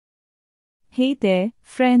Hey there,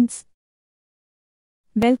 friends.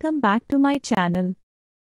 Welcome back to my channel.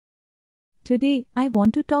 Today, I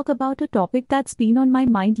want to talk about a topic that's been on my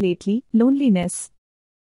mind lately: loneliness.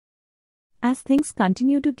 As things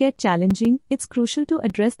continue to get challenging, it's crucial to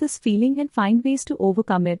address this feeling and find ways to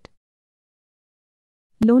overcome it.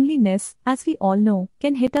 Loneliness, as we all know,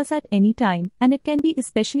 can hit us at any time, and it can be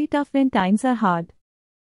especially tough when times are hard.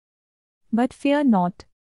 But fear not.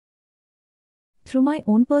 Through my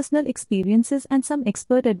own personal experiences and some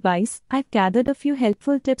expert advice, I've gathered a few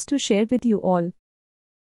helpful tips to share with you all.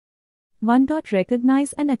 1.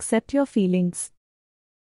 Recognize and accept your feelings.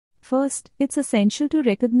 First, it's essential to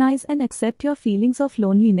recognize and accept your feelings of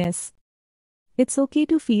loneliness. It's okay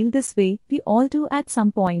to feel this way, we all do at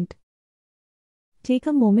some point. Take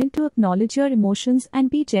a moment to acknowledge your emotions and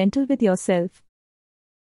be gentle with yourself.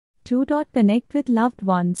 2. Connect with loved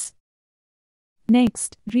ones.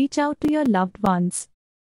 Next, reach out to your loved ones.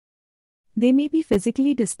 They may be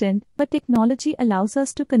physically distant, but technology allows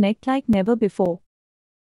us to connect like never before.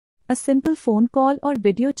 A simple phone call or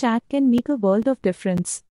video chat can make a world of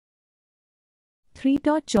difference. 3.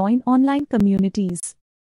 Join online communities.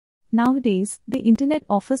 Nowadays, the internet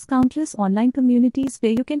offers countless online communities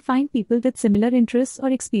where you can find people with similar interests or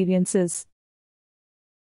experiences.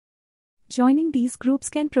 Joining these groups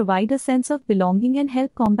can provide a sense of belonging and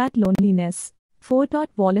help combat loneliness. 4.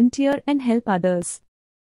 Volunteer and help others.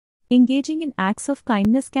 Engaging in acts of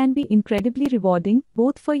kindness can be incredibly rewarding,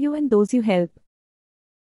 both for you and those you help.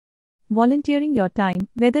 Volunteering your time,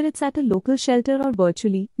 whether it's at a local shelter or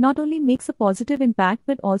virtually, not only makes a positive impact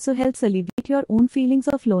but also helps alleviate your own feelings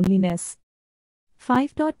of loneliness.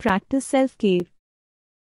 5. Practice self-care.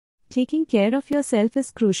 Taking care of yourself is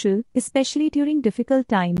crucial, especially during difficult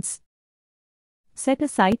times. Set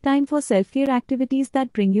aside time for self-care activities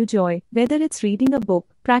that bring you joy, whether it's reading a book,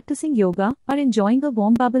 practicing yoga, or enjoying a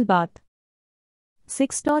warm bubble bath.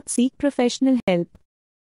 6. Seek professional help.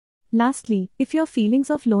 Lastly, if your feelings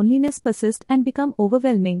of loneliness persist and become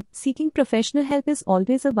overwhelming, seeking professional help is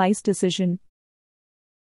always a wise decision.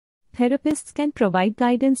 Therapists can provide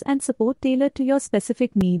guidance and support tailored to your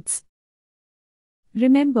specific needs.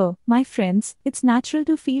 Remember, my friends, it's natural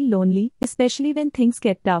to feel lonely, especially when things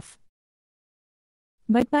get tough.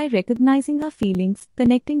 But by recognizing our feelings,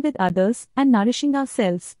 connecting with others, and nourishing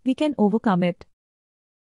ourselves, we can overcome it.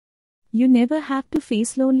 You never have to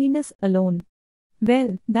face loneliness alone.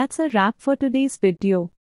 Well, that's a wrap for today's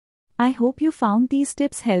video. I hope you found these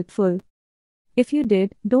tips helpful. If you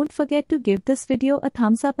did, don't forget to give this video a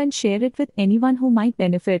thumbs up and share it with anyone who might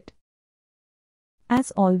benefit.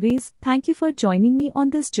 As always, thank you for joining me on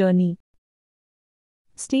this journey.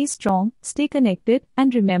 Stay strong, stay connected,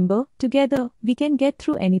 and remember, together, we can get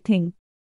through anything.